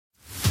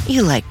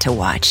You like to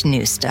watch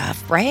new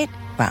stuff, right?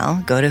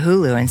 Well, go to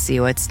Hulu and see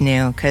what's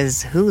new,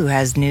 because Hulu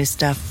has new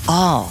stuff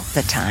all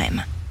the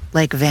time.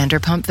 Like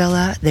Vanderpump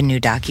Villa, the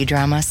new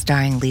docudrama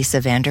starring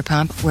Lisa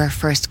Vanderpump, where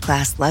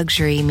first-class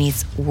luxury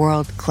meets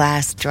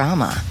world-class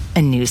drama.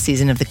 A new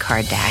season of The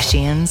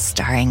Kardashians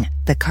starring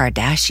The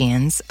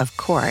Kardashians, of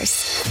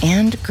course.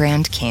 And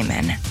Grand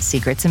Cayman,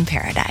 Secrets in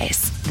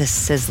Paradise, the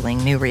sizzling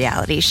new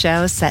reality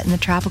show set in the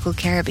tropical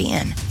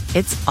Caribbean.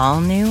 It's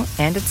all new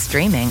and it's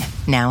streaming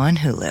now on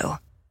Hulu.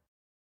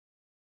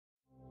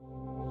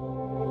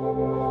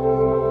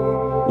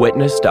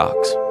 Witness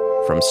Docs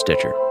from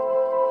Stitcher.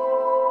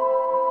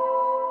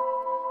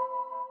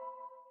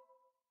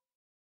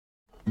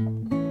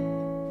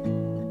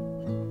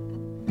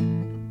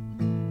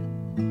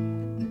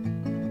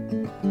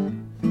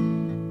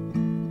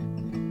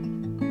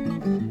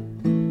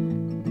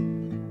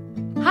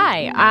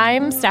 Hi,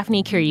 I'm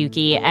Stephanie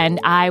Kiryuki, and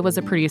I was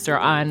a producer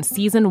on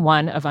Season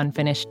 1 of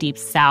Unfinished Deep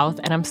South,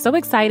 and I'm so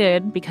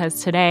excited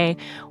because today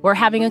we're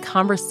having a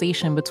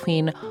conversation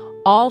between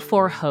all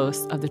 4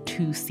 hosts of the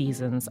 2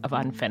 seasons of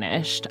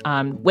Unfinished.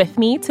 With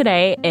me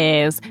today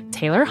is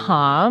Taylor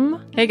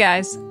Hom. Hey,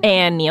 guys.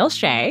 And Neil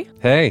Shea.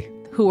 Hey.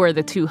 Who are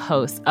the 2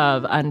 hosts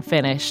of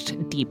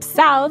Unfinished Deep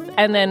South,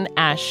 and then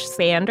Ash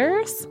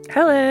Sanders.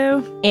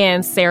 Hello.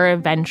 And Sarah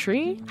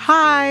Ventry.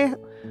 Hi.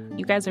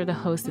 You guys are the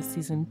hosts of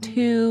Season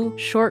 2,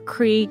 Short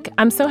Creek.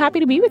 I'm so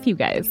happy to be with you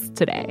guys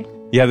today.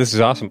 Yeah, this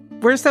is awesome.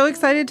 We're so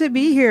excited to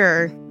be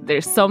here.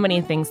 There's so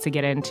many things to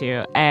get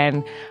into.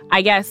 And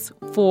I guess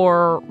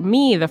for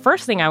me, the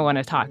first thing I want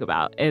to talk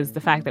about is the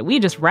fact that we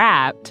just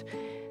wrapped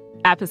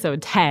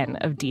episode 10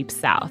 of Deep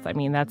South. I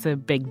mean, that's a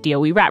big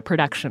deal. We wrapped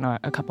production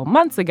a couple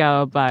months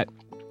ago, but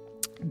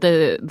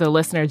the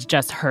listeners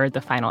just heard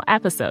the final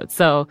episode.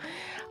 So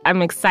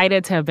I'm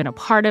excited to have been a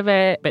part of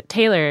it. But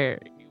Taylor,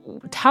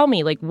 tell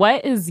me,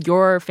 what is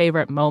your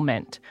favorite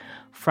moment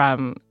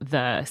from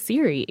the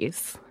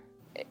series?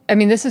 I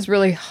mean, this is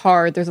really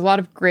hard. There's a lot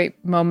of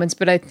great moments,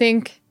 but I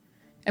think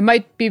it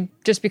might be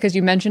just because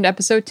you mentioned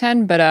episode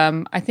 10, but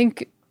I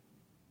think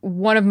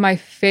one of my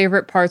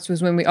favorite parts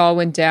was when we all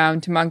went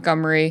down to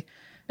Montgomery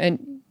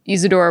and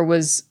Isadore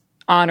was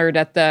honored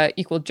at the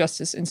Equal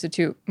Justice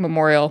Institute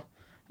Memorial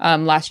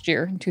last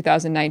year in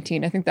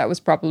 2019. I think that was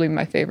probably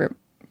my favorite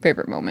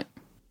moment.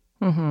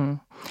 Mm-hmm.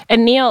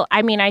 And Neil,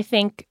 I mean, I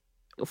think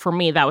for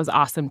me, that was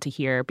awesome to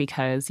hear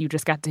because you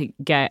just got to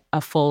get a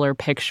fuller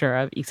picture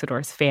of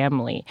Isadore's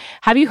family.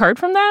 Have you heard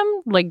from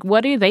them?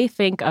 What do they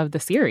think of the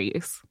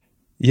series?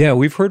 Yeah,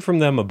 we've heard from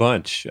them a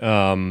bunch.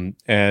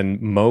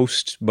 And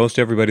most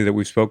everybody that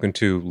we've spoken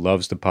to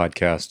loves the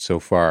podcast so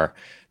far.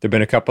 There have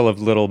been a couple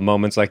of little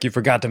moments like, you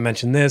forgot to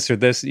mention this or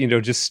this,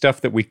 just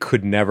stuff that we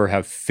could never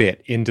have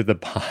fit into the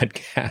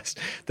podcast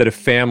that a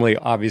family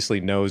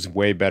obviously knows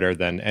way better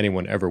than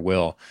anyone ever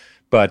will.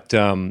 But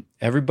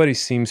everybody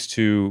seems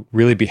to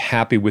really be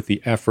happy with the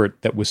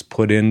effort that was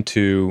put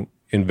into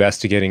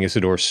investigating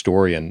Isadore's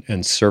story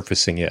and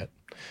surfacing it.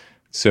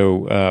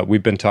 So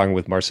we've been talking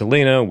with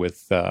Marcelina,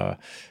 with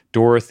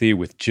Dorothy,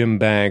 with Jim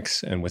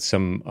Banks, and with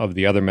some of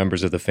the other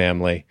members of the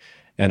family,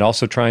 and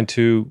also trying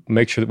to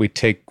make sure that we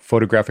take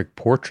photographic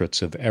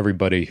portraits of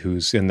everybody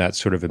who's in that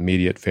sort of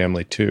immediate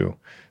family too.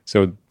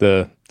 So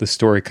the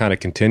story kind of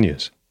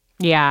continues.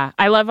 Yeah,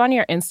 I love on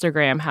your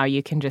Instagram how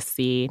you can just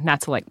see,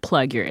 not to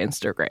plug your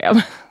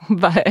Instagram,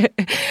 but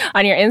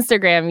on your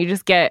Instagram, you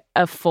just get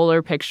a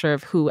fuller picture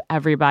of who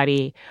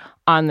everybody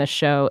on the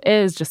show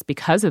is just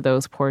because of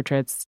those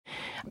portraits.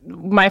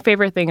 My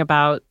favorite thing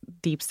about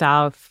Deep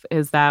South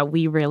is that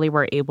we really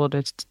were able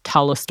to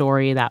tell a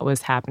story that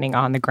was happening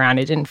on the ground.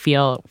 It didn't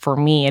feel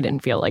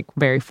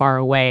very far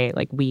away.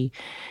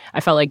 I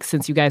felt like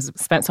since you guys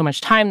spent so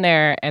much time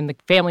there and the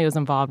family was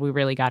involved, we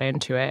really got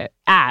into it.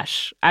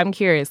 Ash, I'm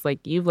curious,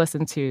 you've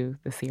listened to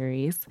the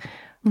series,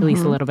 at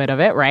least a little bit of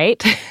it,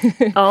 right?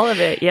 All of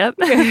it, yep.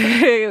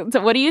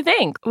 So what do you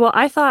think? Well,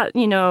 I thought,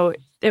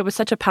 it was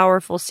such a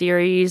powerful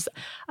series.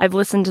 I've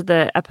listened to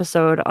the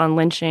episode on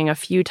lynching a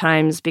few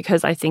times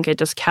because I think it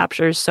just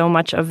captures so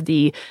much of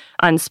the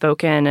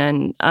unspoken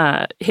and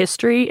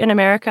history in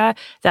America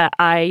that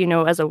I,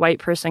 as a white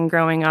person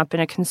growing up in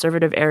a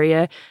conservative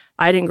area,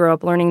 I didn't grow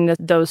up learning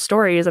those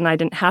stories and I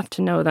didn't have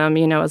to know them,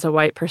 as a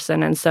white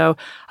person. And so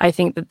I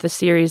think that the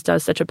series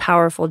does such a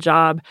powerful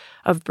job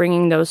of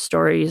bringing those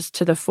stories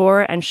to the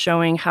fore and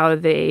showing how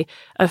they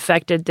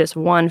affected this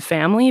one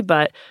family,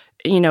 but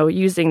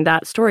using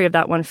that story of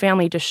that one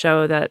family to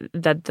show that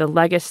the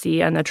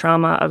legacy and the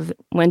trauma of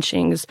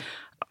lynchings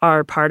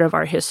are part of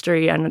our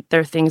history and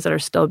they're things that are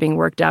still being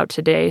worked out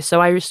today.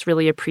 So I just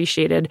really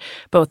appreciated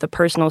both the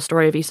personal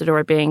story of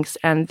Isadore Banks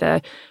and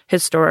the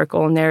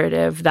historical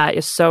narrative that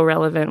is so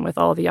relevant with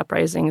all the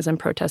uprisings and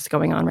protests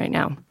going on right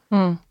now.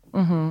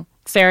 Mm-hmm.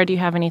 Sarah, do you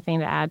have anything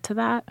to add to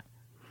that?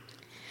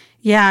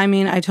 Yeah, I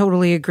mean, I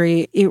totally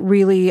agree. It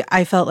really,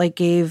 I felt like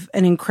gave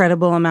an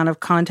incredible amount of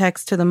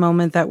context to the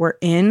moment that we're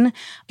in.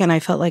 And I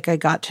felt like I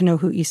got to know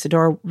who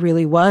Isadore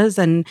really was,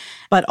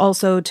 but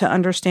also to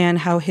understand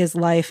how his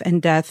life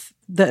and death,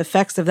 the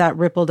effects of that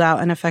rippled out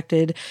and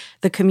affected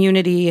the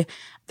community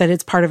that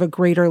it's part of a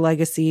greater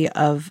legacy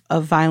of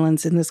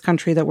violence in this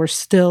country that we're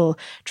still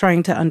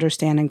trying to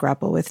understand and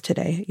grapple with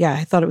today. Yeah,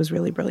 I thought it was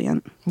really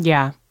brilliant.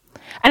 Yeah.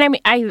 And I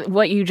mean,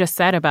 what you just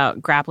said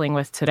about grappling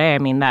with today, I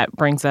mean, that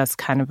brings us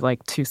kind of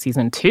like to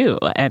season 2.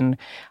 And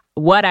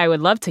what I would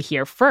love to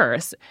hear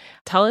first,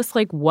 tell us,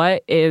 like,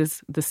 what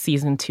is the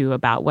season 2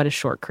 about? What is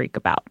Short Creek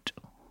about?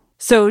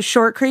 So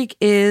Short Creek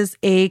is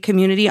a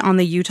community on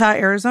the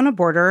Utah-Arizona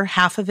border.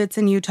 Half of it's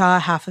in Utah,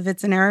 half of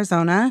it's in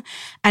Arizona.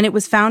 And it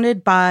was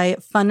founded by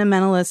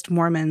fundamentalist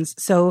Mormons.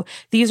 So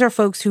these are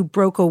folks who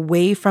broke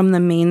away from the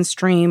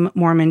mainstream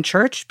Mormon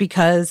church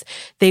because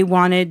they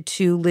wanted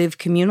to live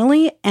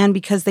communally and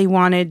because they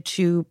wanted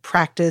to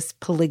practice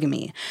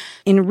polygamy.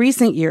 In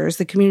recent years,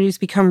 the community's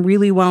become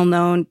really well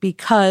known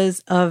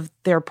because of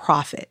their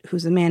prophet,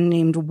 who's a man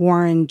named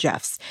Warren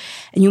Jeffs.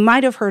 And you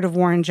might have heard of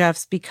Warren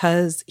Jeffs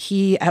because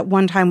he at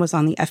one time was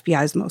on the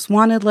FBI's most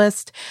wanted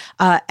list,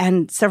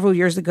 and several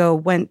years ago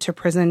went to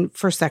prison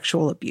for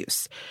sexual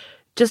abuse.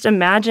 Just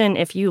imagine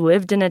if you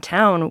lived in a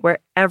town where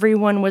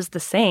everyone was the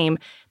same.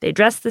 They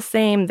dressed the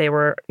same. They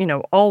were,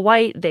 all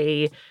white.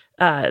 They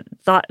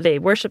thought they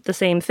worshiped the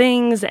same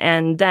things.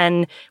 And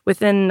then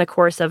within the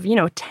course of,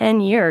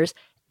 10 years,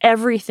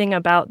 everything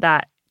about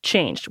that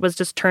changed, was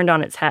just turned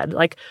on its head.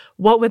 Like,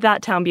 what would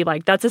that town be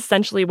like? That's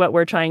essentially what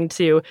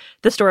the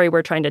story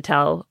we're trying to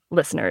tell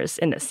listeners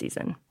in this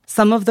season.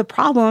 Some of the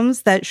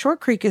problems that Short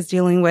Creek is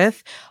dealing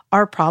with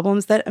are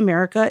problems that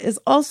America is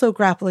also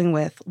grappling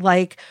with,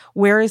 like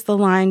where is the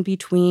line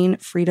between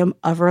freedom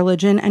of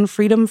religion and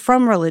freedom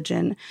from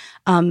religion?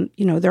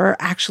 There are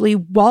actually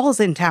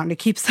walls in town to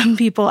keep some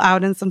people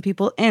out and some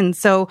people in.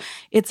 So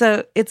it's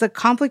a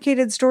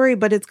complicated story,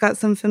 but it's got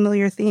some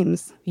familiar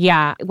themes.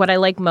 Yeah. What I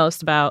like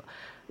most about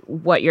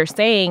what you're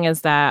saying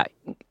is that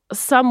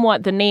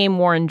somewhat the name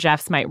Warren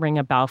Jeffs might ring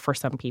a bell for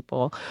some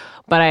people.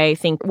 But I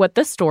think what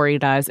this story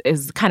does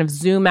is kind of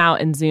zoom out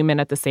and zoom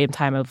in at the same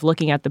time of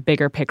looking at the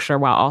bigger picture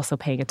while also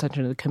paying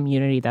attention to the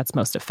community that's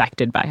most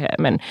affected by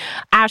him. And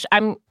Ash,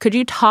 could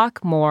you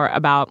talk more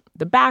about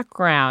the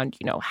background?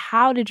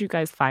 How did you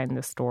guys find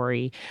this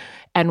story?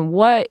 And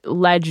what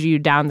led you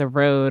down the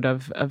road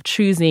of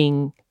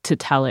choosing to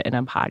tell it in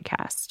a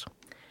podcast?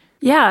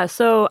 Yeah,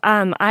 so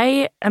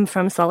I am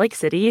from Salt Lake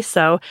City,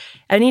 so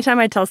anytime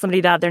I tell somebody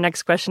that, their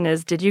next question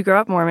is, did you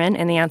grow up Mormon?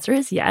 And the answer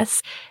is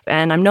yes.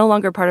 And I'm no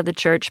longer part of the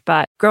church,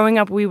 but growing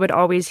up, we would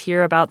always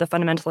hear about the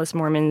fundamentalist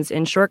Mormons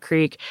in Short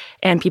Creek,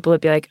 and people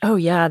would be like, oh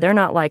yeah, they're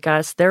not like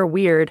us, they're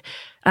weird.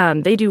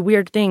 They do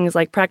weird things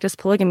like practice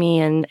polygamy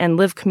and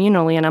live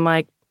communally. And I'm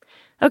like,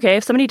 okay,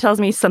 if somebody tells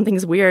me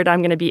something's weird,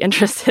 I'm going to be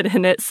interested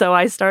in it. So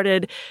I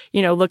started,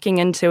 looking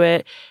into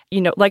it.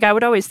 Like I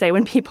would always say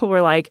when people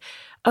were like,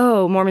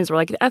 oh, Mormons were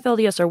like, the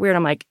FLDS are weird.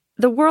 I'm like,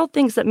 the world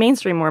thinks that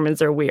mainstream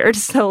Mormons are weird.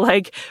 So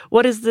like,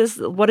 what is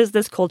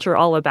this culture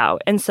all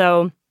about? And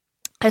so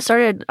I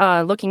started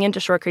looking into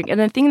Short Creek. And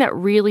the thing that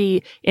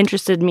really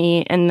interested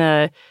me in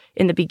the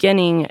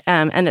beginning,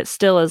 and it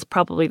still is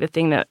probably the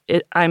thing that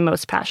I'm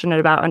most passionate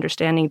about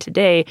understanding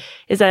today,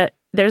 is that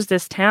there's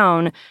this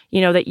town,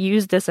 that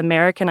used this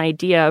American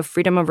idea of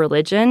freedom of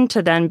religion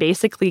to then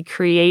basically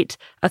create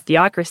a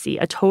theocracy,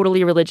 a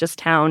totally religious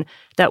town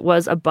that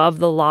was above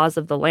the laws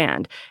of the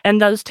land.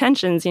 And those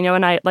tensions,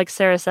 and I, like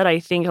Sarah said, I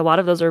think a lot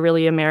of those are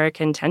really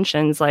American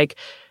tensions, like,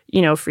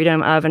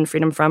 freedom of and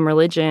freedom from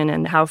religion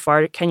and how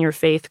far can your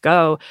faith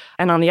go.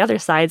 And on the other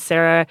side,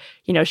 Sarah,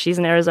 she's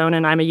in Arizona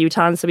and I'm a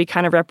Utah, so we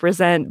kind of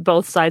represent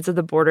both sides of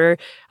the border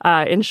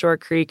in Short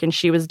Creek. And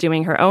she was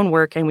doing her own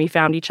work and we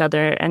found each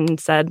other and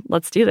said,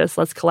 let's do this.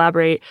 Let's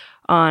collaborate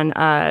on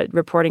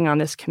reporting on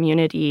this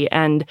community.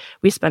 And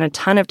we spent a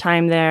ton of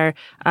time there.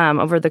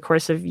 Over the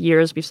course of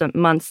years, we spent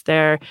months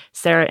there.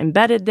 Sarah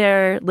embedded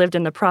there, lived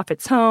in the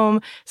prophet's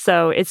home.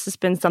 So it's just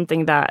been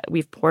something that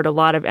we've poured a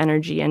lot of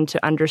energy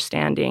into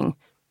understanding.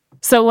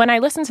 So when I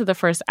listened to the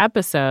first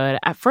episode,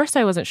 at first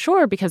I wasn't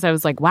sure because I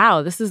was like,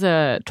 wow, this is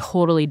a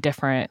totally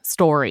different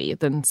story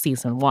than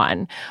season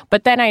 1.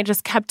 But then I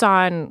just kept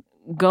on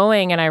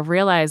going and I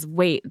realized,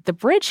 wait, the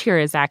bridge here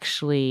is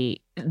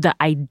actually the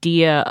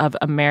idea of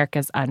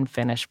America's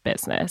unfinished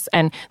business.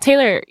 And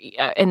Taylor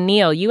and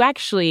Neil, you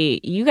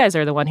guys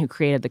are the one who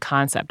created the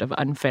concept of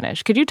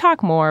unfinished. Could you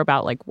talk more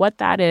about like what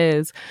that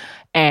is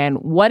and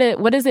what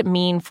does it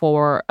mean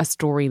for a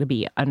story to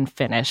be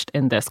unfinished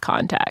in this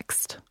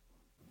context?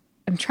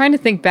 I'm trying to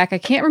think back. I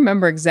can't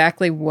remember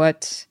exactly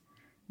what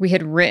we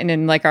had written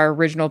in like our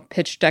original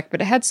pitch deck,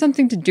 but it had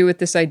something to do with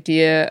this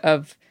idea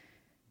of,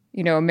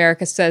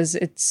 America says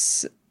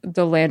it's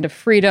the land of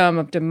freedom,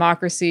 of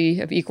democracy,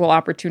 of equal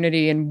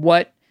opportunity, and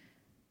what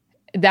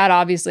that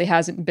obviously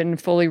hasn't been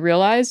fully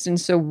realized.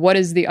 And so what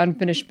is the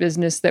unfinished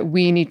business that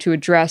we need to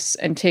address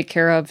and take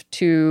care of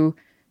to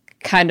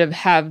kind of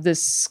have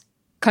this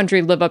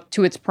country live up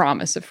to its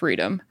promise of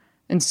freedom?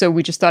 And so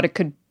we just thought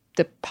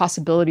the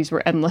possibilities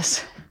were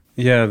endless.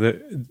 Yeah,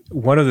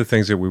 one of the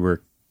things that we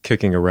were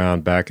kicking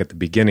around back at the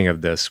beginning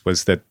of this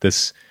was that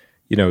this,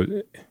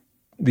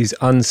 these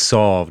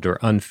unsolved or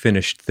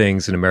unfinished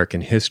things in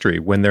American history,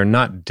 when they're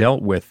not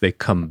dealt with, they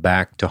come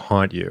back to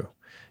haunt you.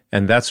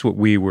 And that's what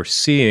we were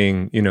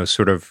seeing,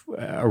 sort of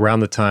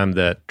around the time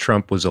that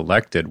Trump was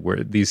elected,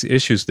 where these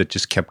issues that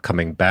just kept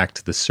coming back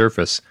to the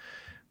surface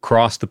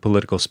crossed the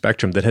political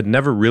spectrum that had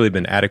never really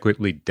been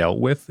adequately dealt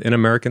with in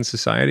American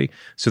society.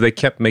 So they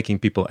kept making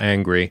people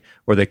angry,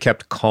 or they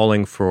kept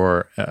calling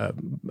for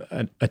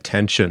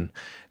attention.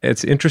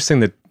 It's interesting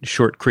that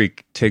Short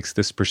Creek takes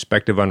this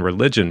perspective on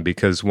religion,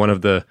 because one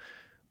of the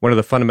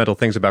fundamental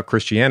things about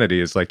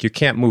Christianity is like you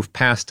can't move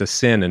past a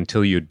sin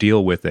until you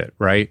deal with it,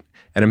 right?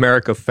 And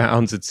America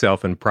founds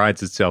itself and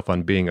prides itself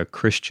on being a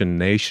Christian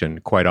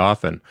nation quite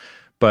often.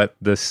 But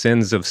the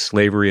sins of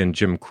slavery and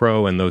Jim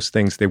Crow and those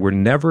things, they were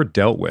never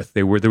dealt with.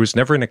 There was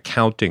never an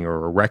accounting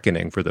or a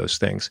reckoning for those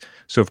things.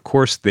 So of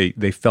course they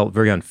felt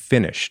very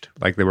unfinished,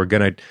 like they were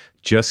going to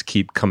just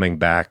keep coming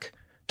back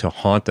to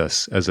haunt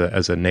us as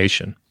a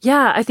nation.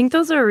 Yeah, I think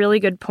those are really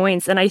good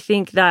points. And I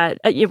think that,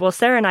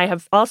 Sarah and I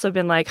have also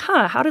been like,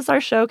 how does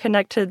our show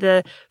connect to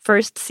the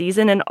first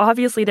season? And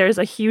obviously there's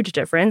a huge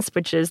difference,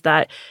 which is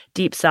that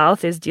Deep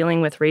South is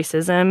dealing with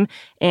racism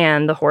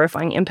and the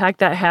horrifying impact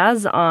that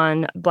has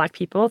on Black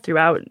people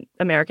throughout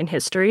American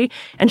history.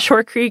 And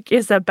Short Creek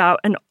is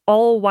about an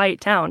all-white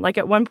town. Like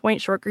at one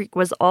point, Short Creek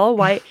was all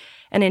white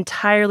and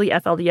entirely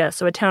FLDS.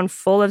 So a town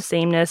full of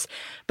sameness,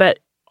 but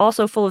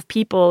also full of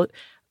people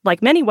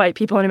like many white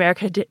people in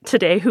America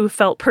today who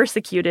felt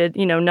persecuted,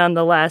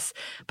 nonetheless.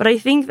 But I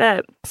think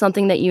that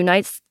something that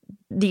unites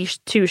these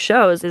two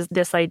shows is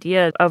this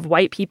idea of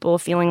white people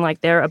feeling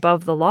like they're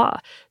above the law,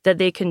 that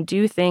they can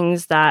do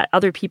things that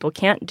other people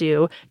can't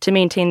do to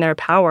maintain their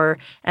power,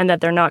 and that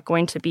they're not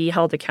going to be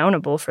held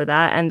accountable for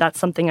that. And that's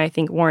something I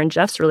think Warren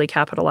Jeffs really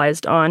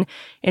capitalized on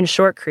in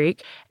Short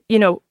Creek.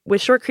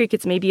 With Short Creek,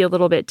 it's maybe a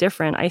little bit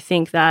different. I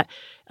think that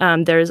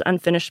there's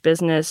unfinished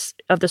business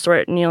of the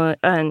sort Neil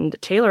and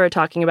Taylor are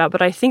talking about,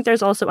 but I think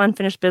there's also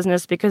unfinished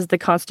business because the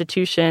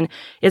Constitution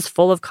is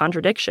full of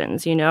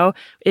contradictions,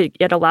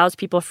 It allows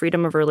people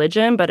freedom of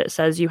religion, but it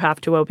says you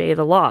have to obey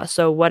the law.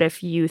 So what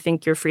if you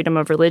think your freedom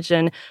of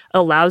religion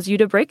allows you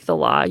to break the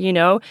law,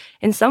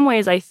 In some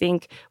ways, I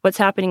think what's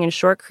happening in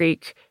Short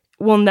Creek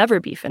will never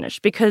be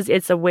finished because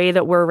it's a way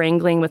that we're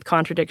wrangling with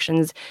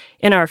contradictions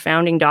in our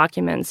founding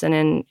documents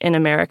and in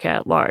America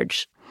at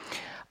large.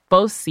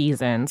 Both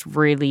seasons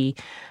really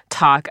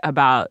talk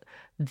about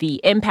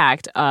the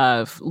impact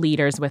of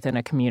leaders within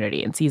a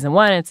community. In season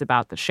 1, it's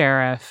about the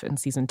sheriff. In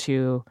season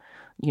 2,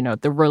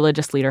 the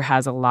religious leader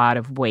has a lot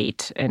of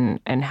weight and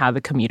how the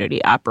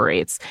community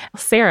operates.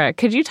 Sarah,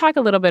 could you talk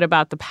a little bit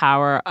about the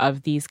power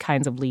of these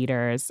kinds of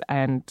leaders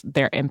and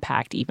their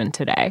impact even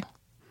today?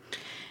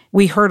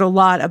 We heard a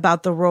lot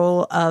about the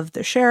role of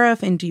the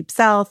sheriff in Deep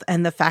South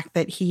and the fact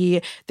that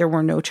there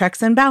were no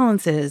checks and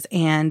balances,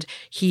 and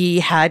he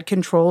had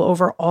control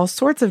over all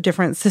sorts of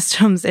different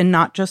systems and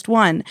not just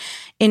one.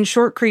 In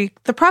Short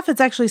Creek, the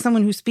prophet's actually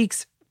someone who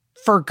speaks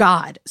for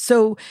God.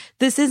 So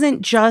this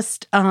isn't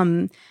just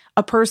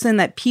a person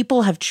that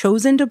people have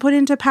chosen to put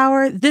into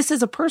power. This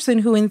is a person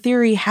who in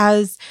theory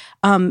has,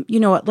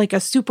 like a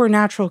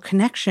supernatural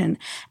connection.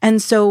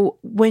 And so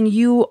when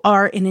you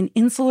are in an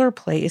insular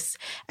place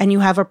and you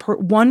have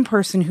one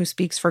person who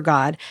speaks for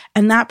God,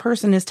 and that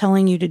person is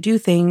telling you to do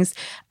things,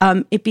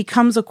 it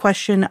becomes a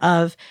question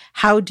of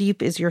how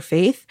deep is your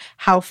faith?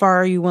 How far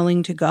are you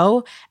willing to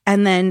go?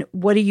 And then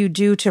what do you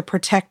do to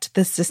protect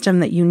the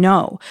system that you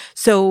know?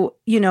 So,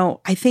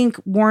 I think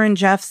Warren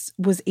Jeffs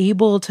was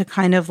able to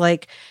kind of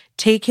like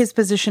take his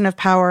position of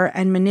power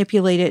and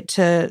manipulate it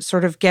to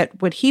sort of get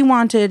what he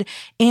wanted.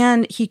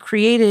 And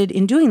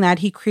in doing that,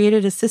 he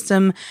created a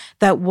system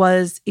that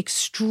was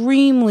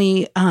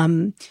extremely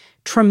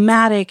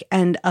traumatic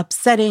and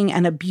upsetting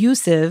and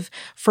abusive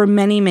for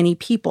many, many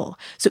people.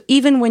 So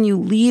even when you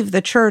leave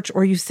the church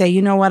or you say,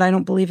 you know what, I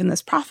don't believe in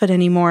this prophet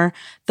anymore,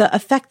 the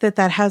effect that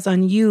has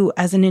on you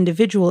as an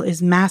individual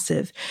is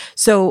massive.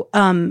 So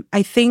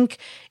I think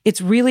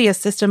it's really a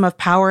system of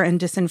power and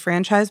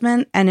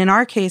disenfranchisement. And in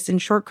our case, in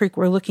Short Creek,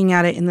 we're looking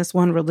at it in this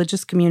one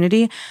religious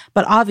community.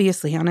 But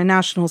obviously, on a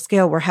national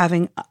scale, we're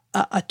having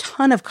a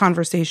ton of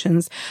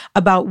conversations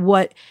about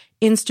what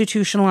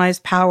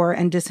institutionalized power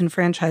and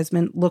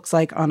disenfranchisement looks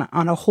like on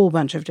a whole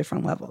bunch of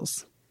different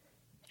levels.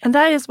 And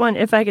that is one,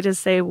 if I could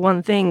just say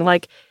one thing,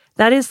 like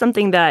that is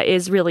something that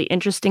is really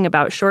interesting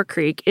about Short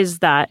Creek is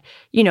that,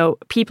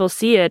 people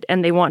see it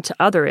and they want to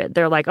other it.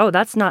 They're like, oh,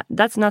 that's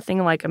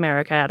nothing like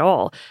America at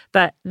all.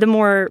 But the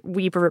more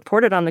we've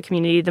reported on the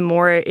community, the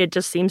more it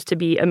just seems to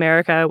be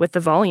America with the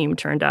volume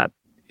turned up.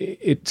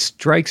 It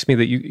strikes me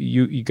that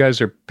you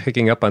guys are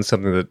picking up on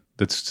something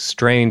that's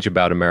strange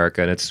about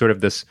America, and it's sort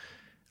of this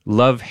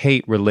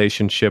love-hate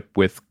relationship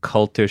with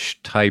cultish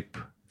type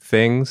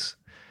things.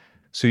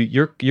 So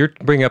you're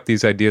bringing up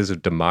these ideas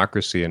of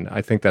democracy, and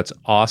I think that's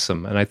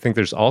awesome. And I think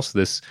there's also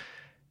this,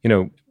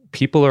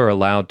 people are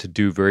allowed to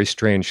do very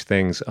strange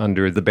things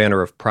under the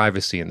banner of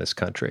privacy in this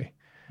country.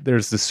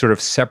 There's this sort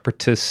of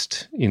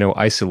separatist,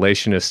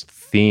 isolationist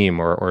theme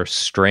or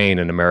strain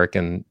in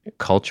American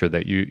culture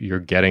that you're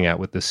getting at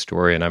with this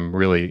story, and I'm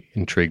really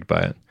intrigued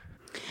by it.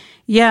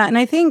 Yeah, and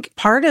I think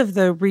part of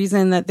the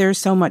reason that there's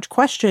so much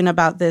question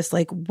about this,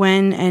 like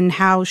when and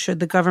how should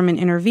the government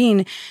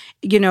intervene,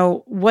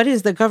 what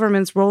is the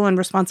government's role and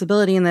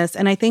responsibility in this?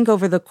 And I think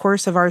over the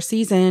course of our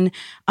season,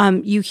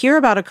 you hear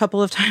about a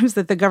couple of times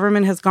that the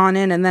government has gone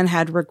in and then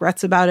had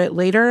regrets about it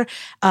later.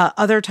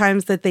 Other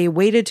times that they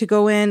waited to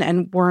go in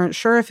and weren't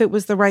sure if it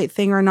was the right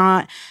thing or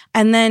not.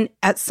 And then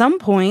at some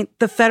point,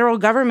 the federal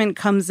government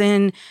comes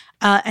in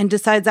and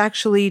decides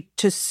actually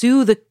to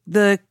sue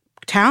the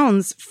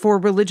towns for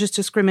religious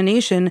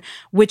discrimination,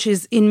 which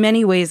is in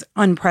many ways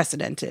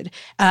unprecedented.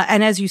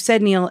 And as you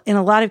said, Neil, in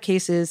a lot of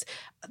cases,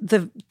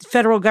 the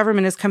federal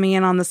government is coming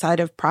in on the side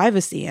of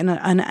privacy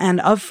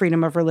and of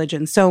freedom of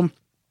religion. So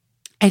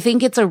I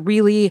think it's a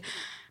really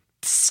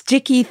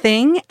sticky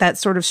thing, that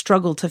sort of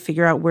struggle to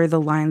figure out where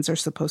the lines are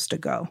supposed to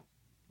go.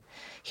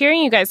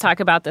 Hearing you guys talk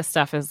about this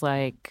stuff is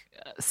like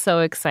so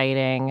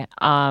exciting.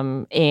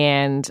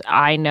 And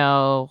I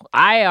know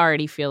I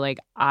already feel like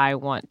I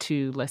want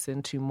to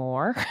listen to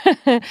more.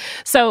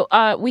 So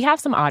we have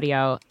some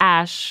audio.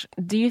 Ash,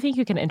 do you think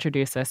you can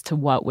introduce us to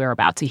what we're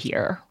about to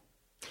hear?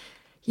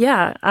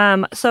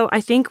 Yeah. So I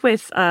think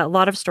with a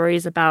lot of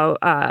stories about,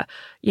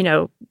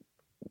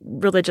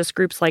 religious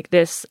groups like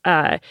this,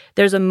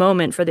 there's a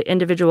moment for the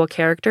individual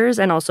characters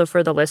and also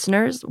for the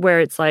listeners where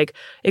it's like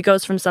it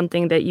goes from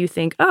something that you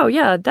think, oh,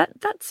 yeah,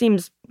 that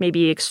seems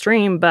maybe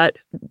extreme, but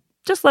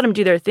just let them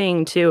do their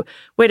thing, to,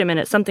 wait a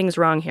minute, something's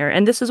wrong here.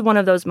 And this is one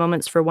of those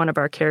moments for one of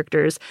our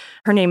characters.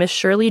 Her name is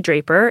Shirley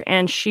Draper,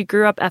 and she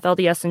grew up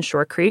FLDS in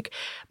Shore Creek.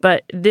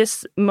 But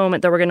this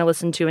moment that we're going to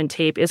listen to in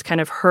tape is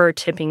kind of her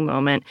tipping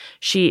moment.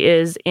 She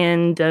is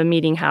in the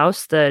meeting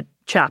house, the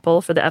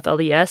chapel for the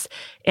FLDS,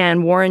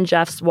 and Warren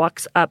Jeffs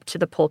walks up to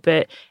the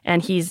pulpit,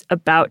 and he's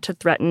about to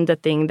threaten the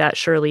thing that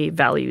Shirley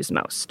values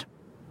most.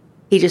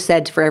 He just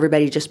said for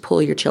everybody, just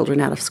pull your children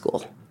out of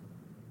school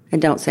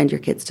and don't send your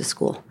kids to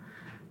school,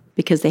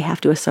 because they have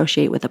to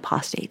associate with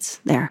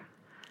apostates there.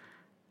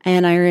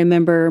 And I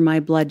remember my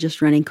blood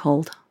just running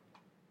cold.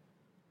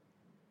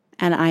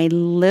 And I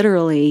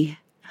literally,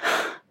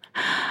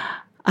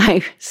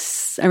 I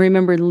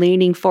remember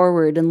leaning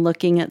forward and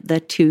looking at the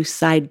two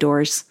side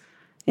doors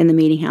in the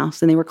meeting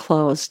house, and they were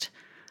closed.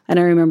 And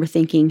I remember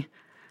thinking,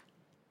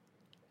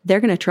 they're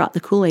going to trot the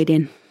Kool-Aid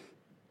in.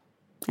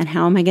 And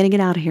how am I going to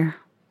get out of here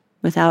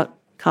without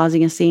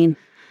causing a scene?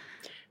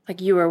 Like,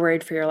 you were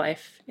worried for your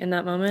life in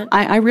that moment?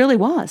 I really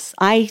was.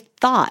 I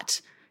thought,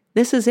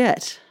 this is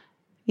it.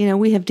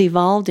 We have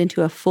devolved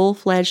into a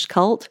full-fledged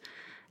cult,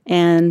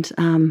 and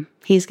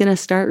he's going to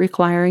start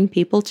requiring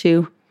people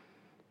to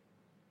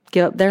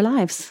give up their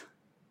lives.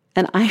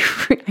 And I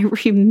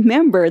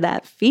remember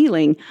that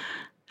feeling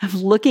of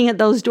looking at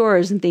those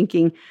doors and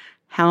thinking,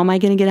 how am I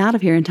going to get out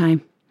of here in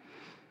time?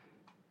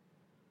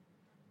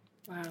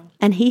 Wow.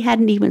 And he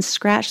hadn't even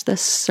scratched the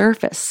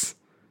surface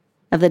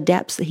of the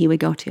depths that he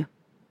would go to.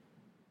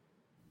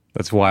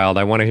 That's wild.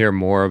 I want to hear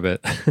more of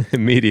it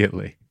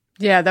immediately.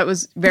 Yeah, that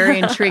was very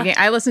intriguing.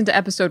 I listened to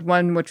episode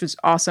 1, which was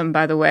awesome,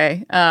 by the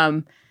way.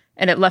 And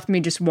it left me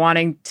just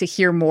wanting to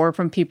hear more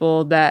from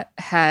people that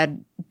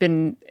had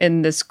been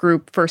in this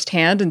group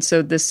firsthand. And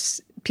so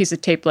this piece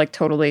of tape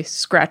totally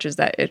scratches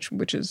that itch,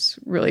 which is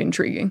really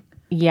intriguing.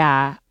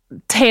 Yeah.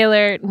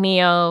 Taylor,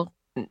 Neil,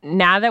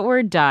 now that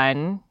we're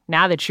done,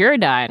 now that you're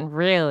done,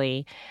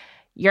 really,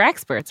 you're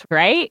experts,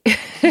 right?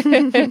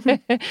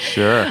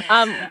 Sure.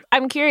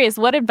 I'm curious,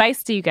 what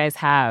advice do you guys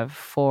have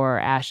for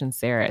Ash and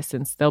Sarah,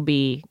 since they'll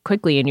be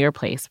quickly in your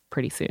place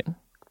pretty soon?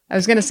 I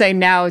was going to say,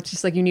 now it's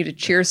just like you need a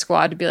cheer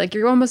squad to be like,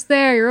 you're almost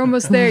there,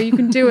 you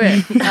can do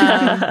it.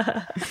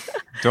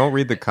 Don't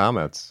read the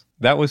comments.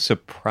 That was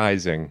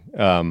surprising.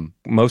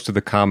 Most of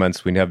the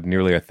comments, we have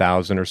nearly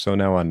 1,000 or so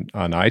now on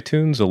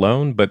iTunes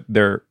alone, but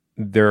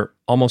they're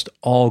almost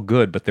all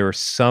good. But there are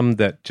some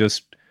that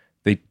just,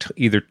 they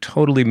either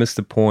totally miss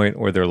the point,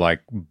 or they're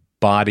like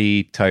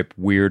body type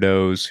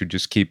weirdos who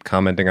just keep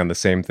commenting on the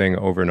same thing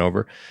over and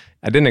over.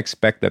 I didn't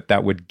expect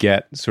that would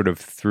get sort of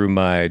through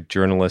my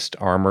journalist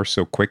armor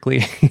so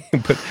quickly,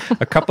 but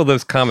a couple of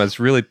those comments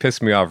really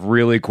pissed me off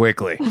really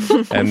quickly.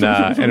 And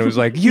it was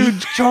like, you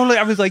totally,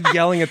 I was like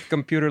yelling at the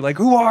computer, like,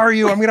 who are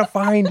you? I'm going to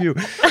find you.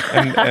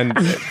 And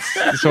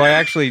so I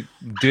actually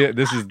did,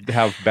 this is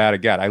how bad it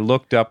got. I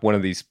looked up one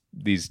of these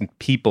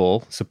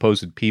people,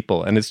 supposed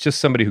people, and it's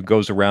just somebody who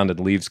goes around and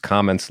leaves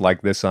comments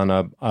like this on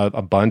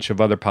a bunch of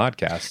other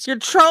podcasts. You're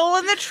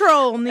trolling the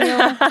troll,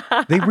 Neil.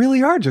 They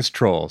really are just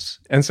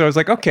trolls. And so I was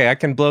like, okay, I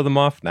can blow them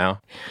off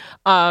now.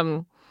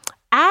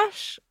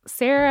 Ash,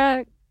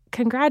 Sarah,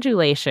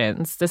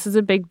 congratulations. This is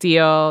a big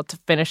deal to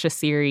finish a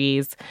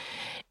series.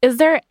 Is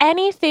there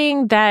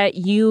anything that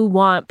you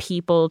want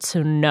people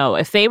to know?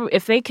 If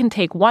they can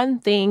take one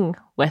thing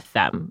with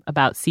them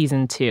about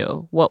season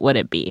 2, what would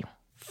it be?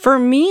 For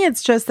me,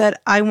 it's just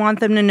that I want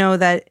them to know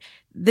that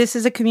this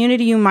is a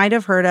community you might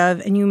have heard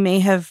of, and you may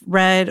have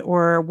read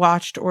or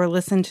watched or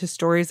listened to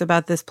stories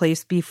about this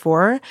place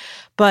before.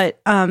 But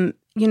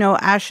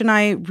Ash and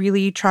I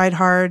really tried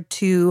hard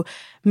to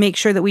make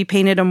sure that we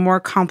painted a more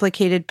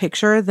complicated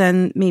picture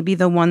than maybe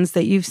the ones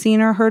that you've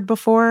seen or heard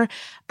before.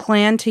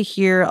 Plan to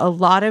hear a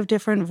lot of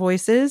different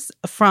voices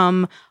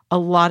from a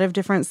lot of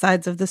different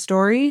sides of the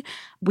story.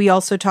 We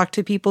also talked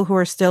to people who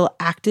are still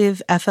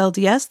active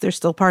FLDS. They're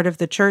still part of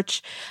the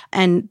church.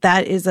 And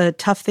that is a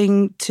tough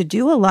thing to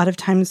do. A lot of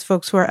times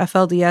folks who are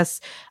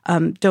FLDS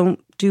don't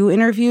do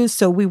interviews.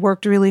 So we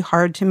worked really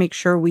hard to make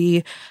sure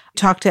we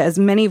talk to as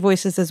many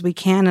voices as we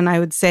can. And I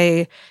would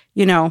say,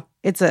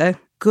 it's a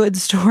good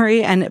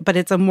story, but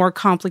it's a more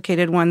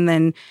complicated one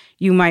than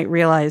you might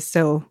realize.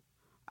 So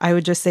I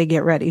would just say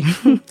get ready.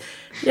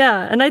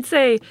 Yeah. And I'd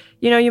say,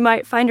 you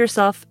might find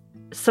yourself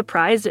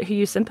surprised at who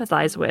you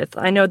sympathize with.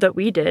 I know that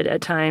we did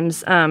at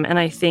times. And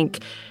I think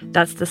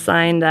that's the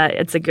sign that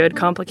it's a good,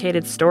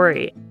 complicated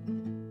story.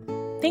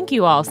 Thank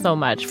you all so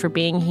much for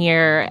being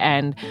here.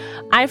 And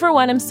I, for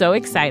one, am so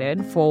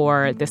excited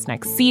for this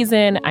next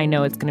season. I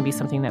know it's going to be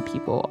something that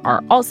people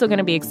are also going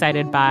to be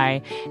excited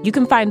by. You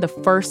can find the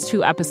first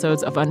 2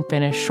 episodes of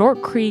Unfinished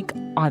Short Creek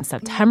on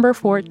September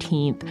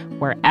 14th,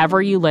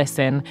 wherever you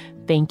listen.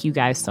 Thank you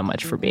guys so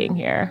much for being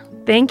here.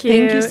 Thank you.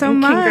 Thank you so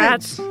much.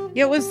 Congrats.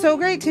 It was so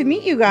great to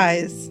meet you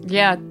guys.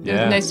 Yeah, it was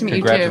nice to meet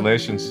you too.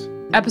 Congratulations.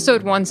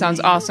 Episode 1 sounds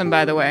awesome,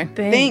 by the way.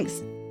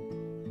 Thanks.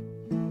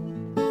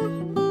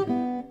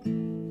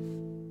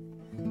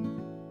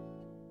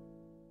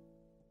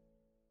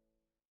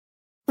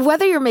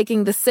 Whether you're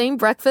making the same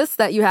breakfast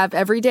that you have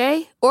every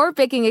day or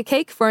baking a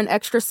cake for an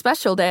extra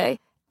special day,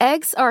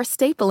 eggs are a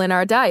staple in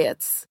our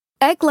diets.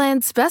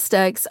 Eggland's Best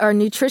Eggs are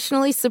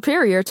nutritionally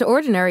superior to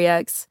ordinary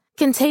eggs,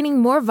 containing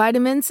more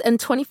vitamins and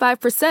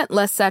 25%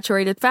 less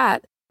saturated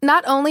fat.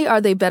 Not only are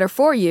they better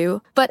for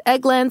you, but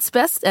Eggland's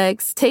Best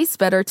Eggs taste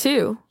better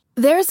too.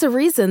 There's a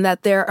reason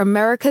that they're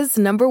America's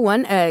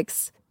 #1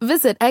 eggs.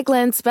 Visit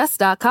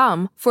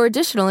egglandsbest.com for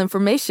additional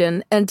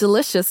information and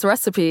delicious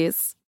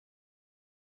recipes.